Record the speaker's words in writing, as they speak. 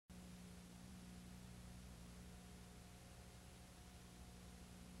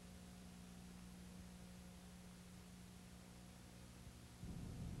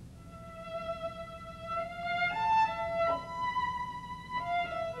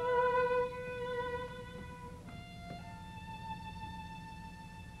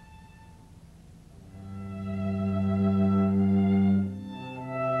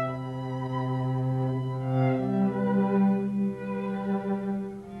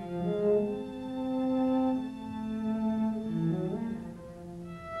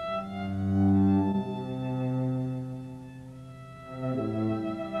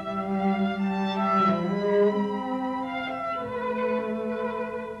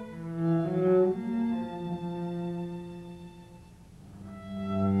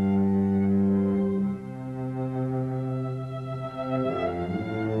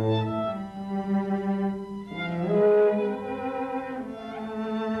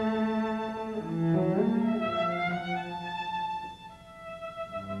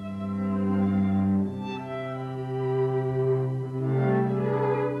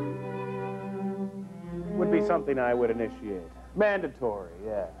something I would initiate. Mandatory,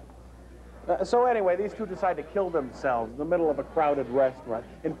 yeah. So anyway, these two decide to kill themselves in the middle of a crowded restaurant,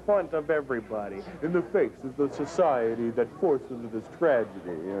 in front of everybody, in the face of the society that forced them to this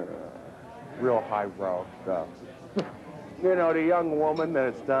tragedy. Real highbrow stuff. You know, the young woman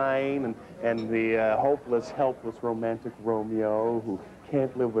that's dying, and the hopeless, helpless, romantic Romeo who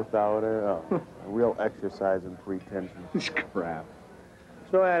can't live without her. Oh, a real exercise in pretension. This crap.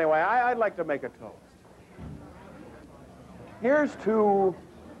 So anyway, I'd like to make a toast. Here's to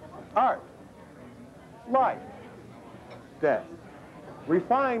art, life, death,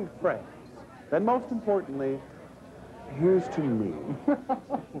 refined friends, and most importantly, here's to me.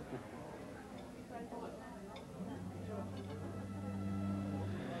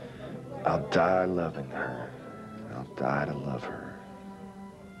 I'll die loving her. I'll die to love her.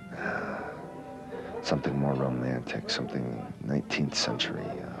 Something more romantic, something 19th century,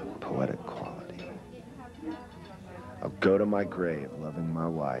 poetic quality. I'll go to my grave loving my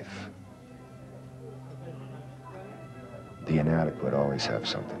wife. The inadequate always have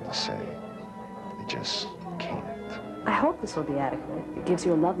something to say. They just can't. I hope this will be adequate. It gives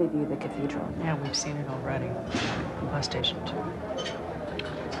you a lovely view of the cathedral. Yeah, we've seen it already. Bus station, too.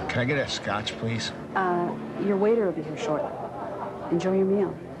 Can I get a scotch, please? Your waiter will be here shortly. Enjoy your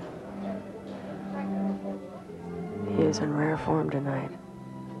meal. He is in rare form tonight.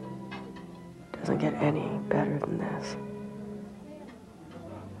 Doesn't get any better than this.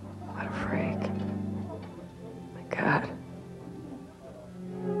 What a freak. My God.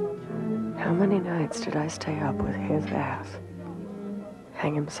 How many nights did I stay up with his ass?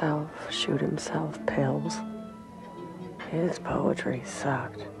 Hang himself, shoot himself, pills. His poetry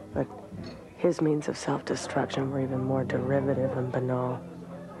sucked, but his means of self-destruction were even more derivative and banal.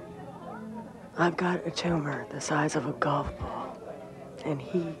 I've got a tumor the size of a golf ball, and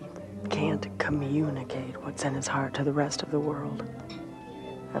he can't communicate what's in his heart to the rest of the world.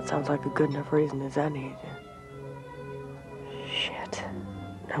 That sounds like a good enough reason as any. Shit.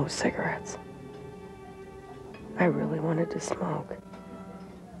 No cigarettes. I really wanted to smoke.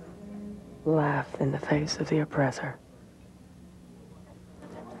 Laugh in the face of the oppressor.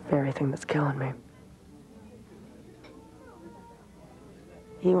 The very thing that's killing me.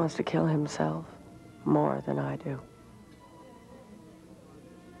 He wants to kill himself more than I do.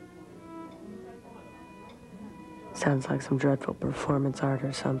 Sounds like some dreadful performance art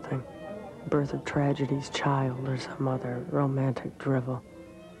or something. Birth of Tragedy's Child or some other romantic drivel.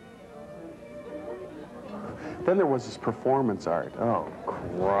 Then there was this performance art. Oh,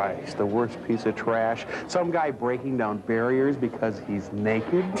 Christ, the worst piece of trash. Some guy breaking down barriers because he's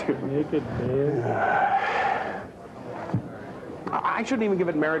naked. Naked man. I shouldn't even give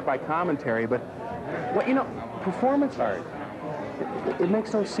it merit by commentary, but, well, you know, performance art, it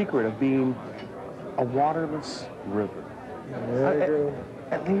makes no secret of being a waterless river.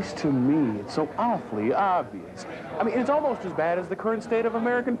 At least to me, it's so awfully obvious. I mean, it's almost as bad as the current state of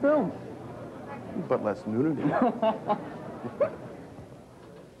American film, but less nudity.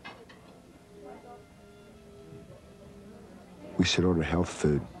 We should order health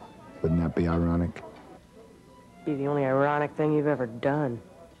food. Wouldn't that be ironic? Be the only ironic thing you've ever done.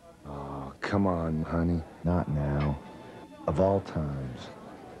 Oh, come on, honey. Not now. Of all times.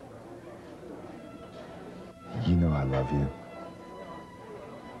 You know I love you.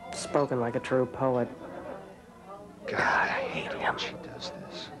 Spoken like a true poet. God, I hate him. She does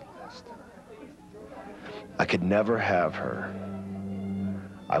this. I could never have her.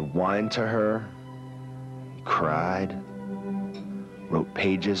 I whined to her, cried, wrote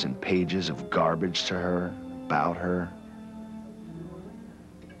pages and pages of garbage to her, about her.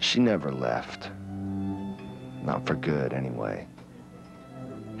 She never left. Not for good, anyway.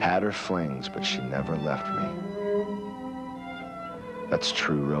 Had her flings, but she never left me. That's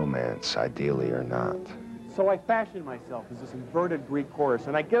true romance, ideally or not. So I fashion myself as this inverted Greek chorus,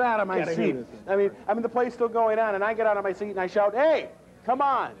 and I get out of my seat. I mean, the play's still going on, and I get out of my seat and I shout, "Hey, come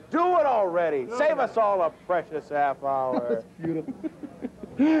on, do it already. Save us all a precious half hour." That's beautiful.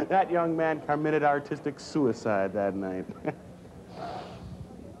 That young man committed artistic suicide that night.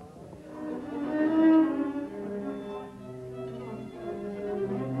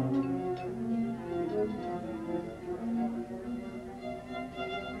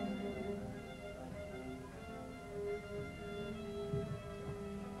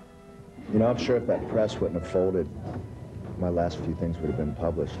 You know, I'm sure if that press wouldn't have folded, my last few things would have been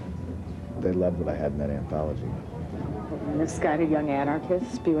published. They loved what I had in that anthology. A misguided young anarchist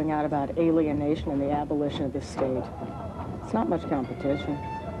spewing out about alienation and the abolition of the state. It's not much competition.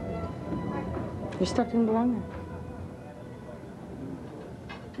 Your stuff didn't belong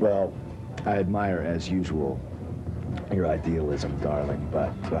there. Well, I admire, as usual, your idealism, darling,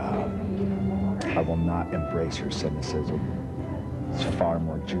 but I will not embrace your cynicism. It's far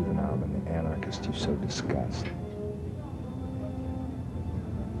more juvenile than the anarchist you so disgust.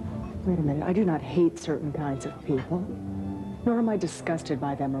 Wait a minute, I do not hate certain kinds of people, nor am I disgusted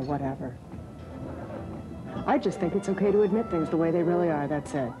by them or whatever. I just think it's okay to admit things the way they really are,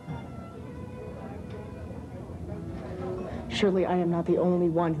 that's it. Surely I am not the only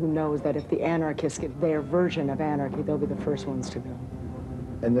one who knows that if the anarchists get their version of anarchy, they'll be the first ones to go.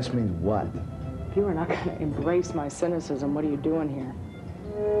 And this means what? If you are not going to embrace my cynicism, what are you doing here?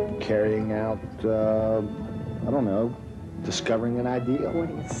 Carrying out, I don't know, discovering an ideal.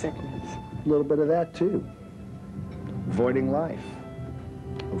 Avoiding sickness. A little bit of that, too. Avoiding life.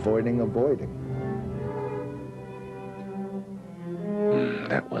 Avoiding.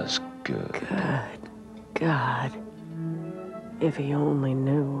 That was good. Good God. If he only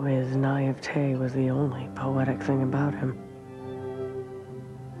knew his naivete was the only poetic thing about him.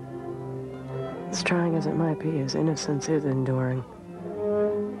 As trying as it might be, his innocence is enduring.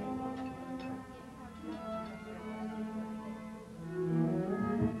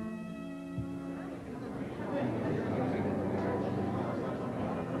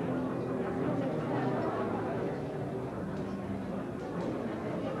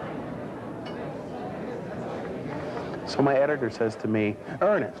 So my editor says to me,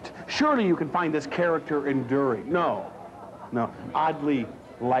 Ernest, surely you can find this character enduring. No, oddly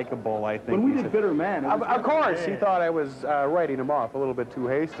likable, I think. When we did Bitter Man, of course, he thought I was writing him off a little bit too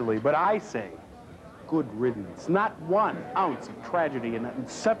hastily, but I say, good riddance. Not 1 ounce of tragedy in that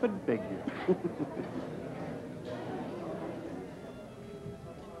insipid figure.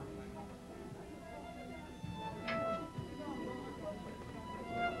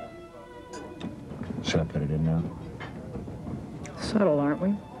 Should I put it in now? Subtle, aren't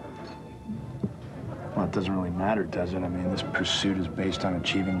we? Well, it doesn't really matter, does it? I mean, this pursuit is based on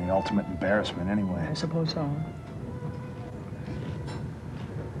achieving the ultimate embarrassment anyway. I suppose so.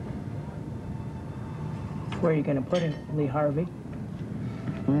 Where are you going to put it, Lee Harvey?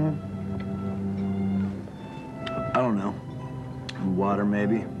 I don't know. In water,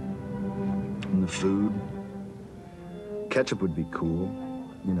 maybe. In the food. Ketchup would be cool.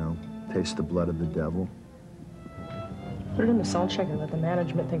 You know, taste the blood of the devil. Put it in the salt shaker. Let the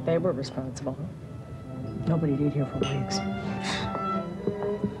management think they were responsible. Nobody'd eat here for weeks.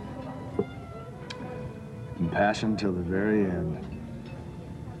 Compassion till the very end.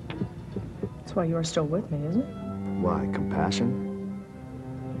 That's why you're still with me, isn't it? Why, compassion?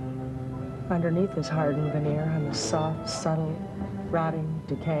 Underneath this hardened veneer, I'm a soft, subtle, rotting,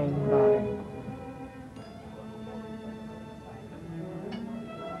 decaying body.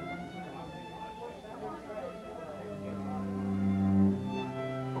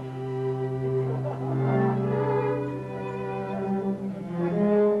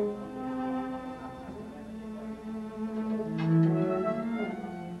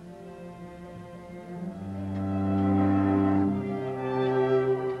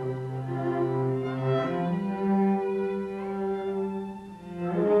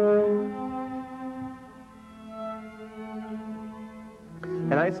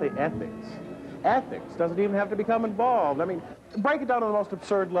 And I say ethics. Ethics doesn't even have to become involved. I mean, break it down to the most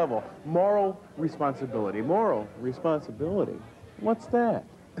absurd level. Moral responsibility. Moral responsibility. What's that?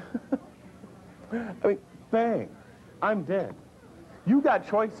 I mean, bang. I'm dead. You got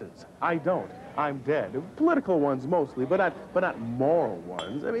choices. I don't. I'm dead. Political ones mostly, but not moral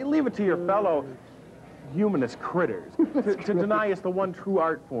ones. I mean, leave it to your fellow humanist critters to deny us the one true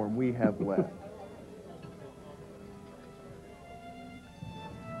art form we have left.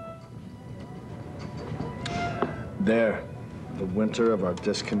 There, the winter of our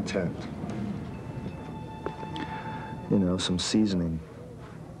discontent. You know, some seasoning.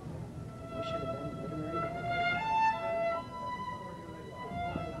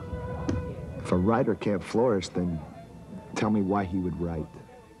 If a writer can't flourish, then tell me why he would write.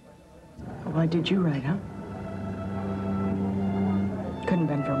 Why did you write, huh? Couldn't have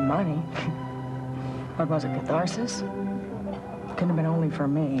been for money. What was it, catharsis? Couldn't have been only for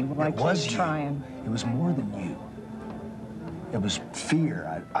me. Well, I keep trying. It was more than you. It was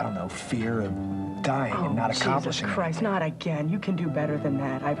fear. I don't know, fear of dying and not accomplishing Jesus Christ, anything. not again. You can do better than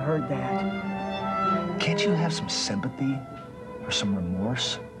that. I've heard that. Can't you have some sympathy or some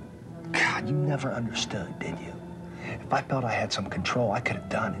remorse? God, you never understood, did you? If I felt I had some control, I could have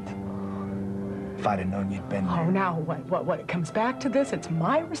done it. If I'd have known you'd been there. Oh, now what? It comes back to this? It's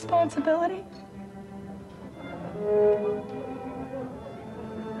my responsibility?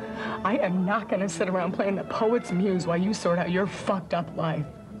 I am not going to sit around playing the poet's muse while you sort out your fucked up life.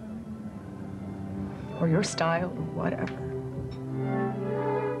 or your style or whatever.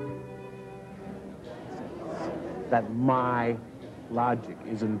 That my logic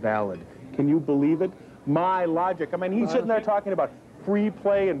is invalid. Can you believe it? My logic. I mean, he's sitting there talking about free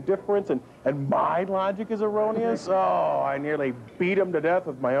play and difference, and my logic is erroneous? Oh, I nearly beat him to death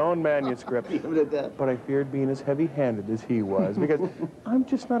with my own manuscript. Beat him to death. But I feared being as heavy-handed as he was, because I'm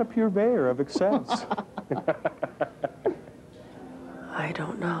just not a purveyor of excess. I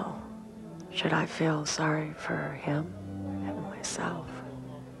don't know. Should I feel sorry for him and myself?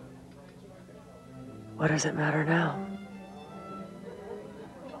 What does it matter now?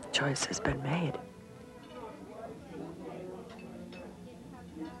 The choice has been made.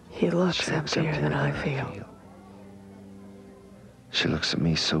 He looks emptier than I feel. She looks at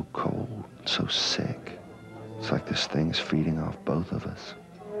me so cold, so sick. It's like this thing is feeding off both of us,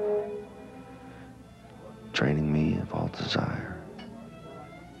 draining me of all desire.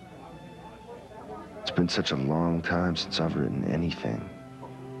 It's been such a long time since I've written anything.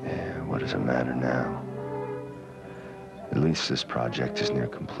 Yeah, what does it matter now? At least this project is near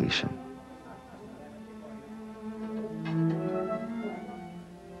completion.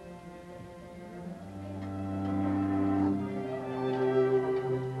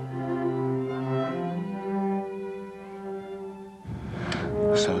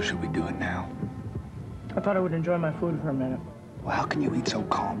 So, should we do it now? I thought I would enjoy my food for a minute. Well, how can you eat so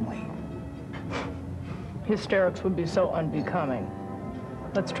calmly? Hysterics would be so unbecoming.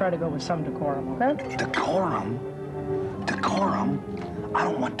 Let's try to go with some decorum, okay? Decorum? Decorum? I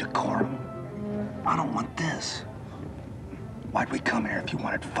don't want decorum. I don't want this. Why'd we come here if you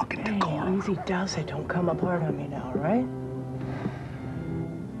wanted fucking decorum? Hey, easy does it. Don't come apart on me now, all right?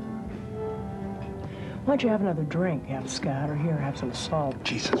 Why don't you have another drink? Have Scott, or here, have some salt.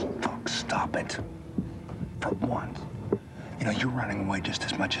 Jesus, fuck, stop it. For once. You know, you're running away just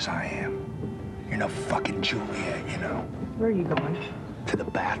as much as I am. You're no fucking Juliet, you know. Where are you going? To the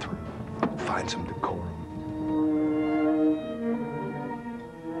bathroom. Find some decorum.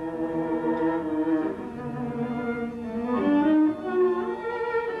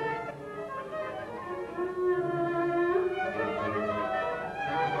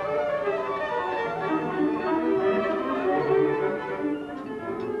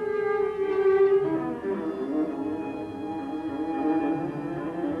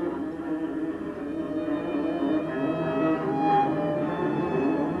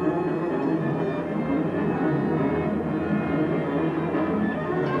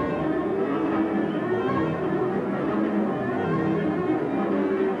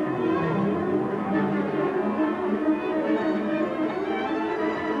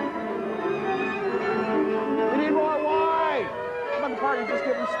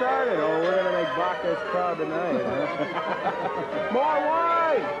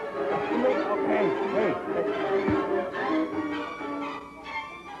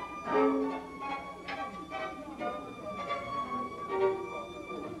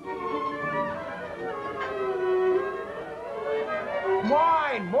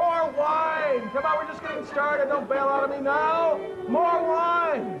 Wine! More wine! Come on, we're just getting started. Don't bail out of me now. More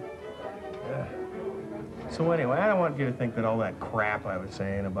wine! So anyway, I don't want you to think that all that crap I was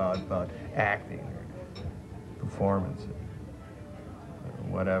saying about acting or performance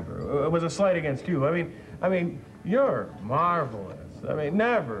or whatever, it was a slight against you. I mean, you're marvelous. I mean,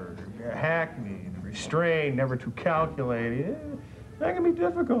 never hackneyed, restrained, never too calculated. That can be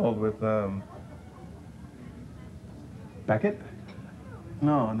difficult with, Beckett?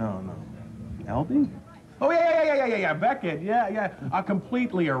 No. Albie? Oh, yeah, Beckett, yeah. A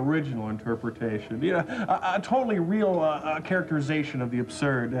completely original interpretation. Yeah, a totally real characterization of the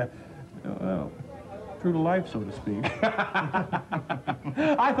absurd. Well, true to life, so to speak.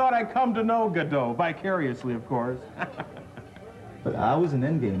 I thought I'd come to know Godot, vicariously, of course. But I was an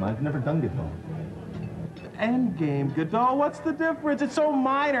endgame. I've never done Godot. Endgame, Godot, what's the difference? It's so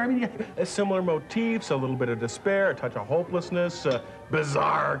minor. I mean, similar motifs, a little bit of despair, a touch of hopelessness,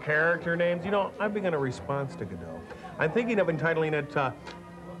 bizarre character names. You know, I've begun a response to Godot. I'm thinking of entitling it,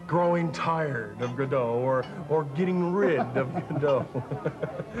 Growing Tired of Godot, or Getting Rid of Godot.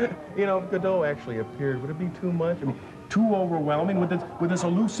 You know, if Godot actually appeared, would it be too much? I mean, too overwhelming? Would this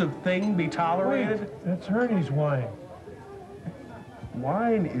elusive thing be tolerated? Wait, that's Ernie's wine.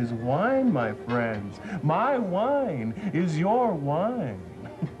 Wine is wine, my friends. My wine is your wine.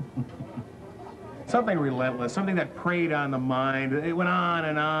 Something relentless, something that preyed on the mind. It went on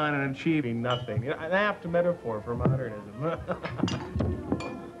and achieving nothing. An apt metaphor for modernism.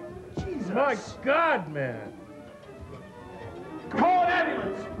 Jesus. My God, man. Call an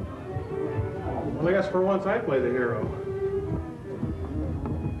ambulance! Well, I guess for once I play the hero.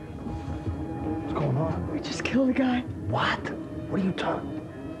 What's going on? talk. We just killed a guy. What? What are you talking?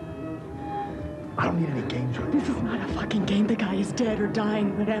 I don't need any games with This is not a fucking game. The guy is dead or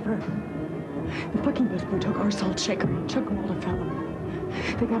dying, whatever. The fucking Bispo took our salt shaker and took him all to fill him.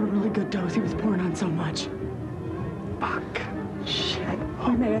 They got a really good dose. He was pouring on so much. Fuck. Shit.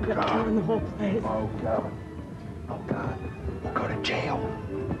 We may end up killing the whole place. Oh, God. Oh, God. We'll go to jail.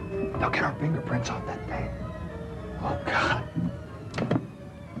 They'll get our fingerprints on that thing. Oh, God.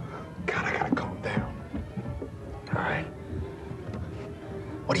 God, I gotta calm down. All right.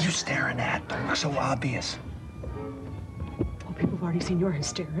 What are you staring at? Don't look so obvious. Well, people have already seen your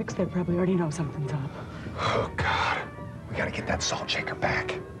hysterics. They probably already know something's up. Oh, God. We gotta get that salt shaker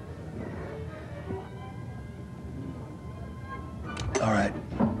back. All right.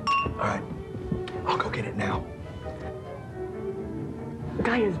 All right. I'll go get it now. The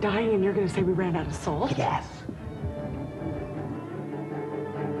guy is dying and you're gonna say we ran out of salt? Yes.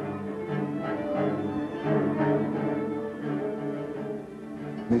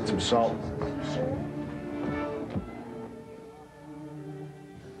 Need some salt.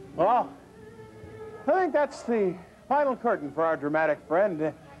 Well, I think that's the final curtain for our dramatic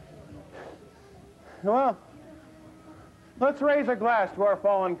friend. Well, let's raise a glass to our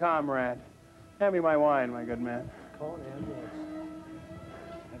fallen comrade. Hand me my wine, my good man. Call an ambulance.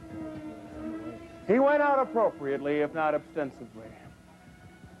 He went out appropriately, if not ostensibly.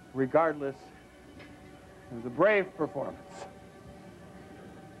 Regardless, it was a brave performance.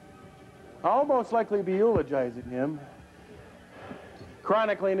 I'll most likely be eulogizing him,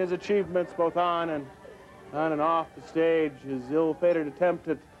 chronicling his achievements both on and off the stage, his ill-fated attempt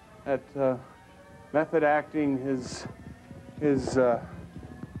at method acting, his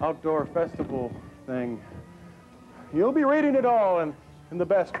outdoor festival thing. You'll be reading it all in the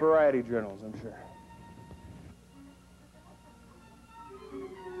best variety journals, I'm sure.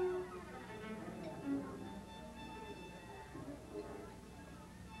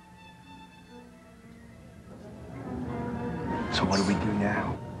 So what do we do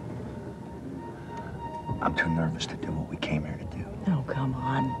now? I'm too nervous to do what we came here to do. Oh, come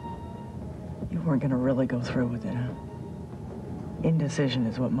on. You weren't gonna really go through with it, huh? Indecision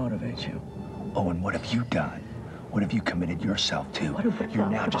is what motivates you. Oh, and what have you done? What have you committed yourself to? You're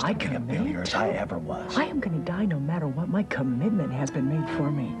now just as big a failure as I ever was. I am gonna die no matter what. My commitment has been made for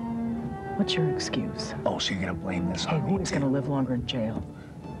me. What's your excuse? Oh, so you're gonna blame this Hey, on me who is too? gonna live longer in jail?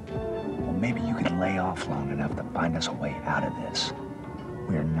 Well, maybe you can lay off long enough to find us a way out of this.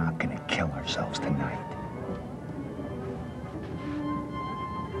 We're not gonna kill ourselves tonight.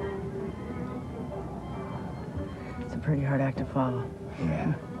 It's a pretty hard act to follow.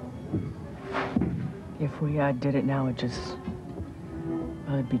 Yeah. If we did it now,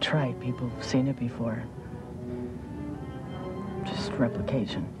 well, it'd be trite. People have seen it before. Just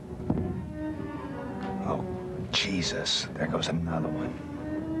replication. Oh, Jesus. There goes another one.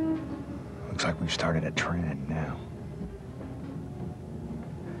 Looks like we've started a trend now.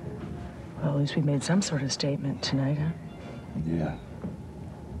 Well, at least we made some sort of statement tonight, huh? Yeah.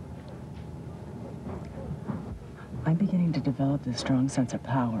 I'm beginning to develop this strong sense of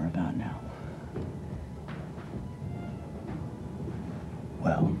power about now.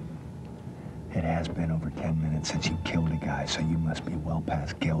 Well, it has been over 10 minutes since you killed a guy, so you must be well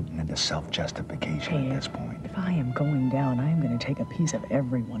past guilt and into self-justification at this point. If I am going down, I am going to take a piece of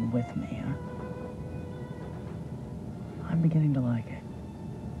everyone with me, huh? I'm beginning to like it.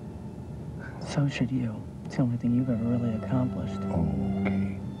 So should you. It's the only thing you've ever really accomplished.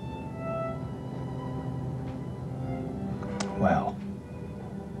 Okay. Well,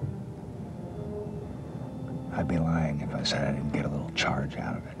 I'd be lying if I said I didn't get a little charge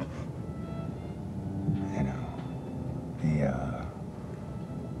out of it. You know, the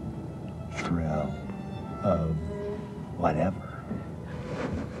thrill of whatever.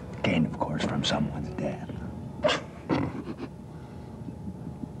 Gained, of course, from someone's death.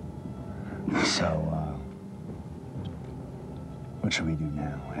 So, what should we do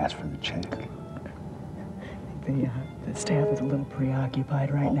now? Ask for the check? The staff is a little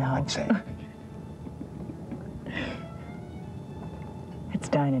preoccupied right now. I'd say. It's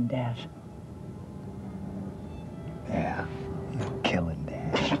dine and dash. Yeah, kill and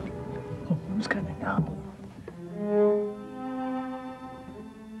dash. Oh, who's gonna know?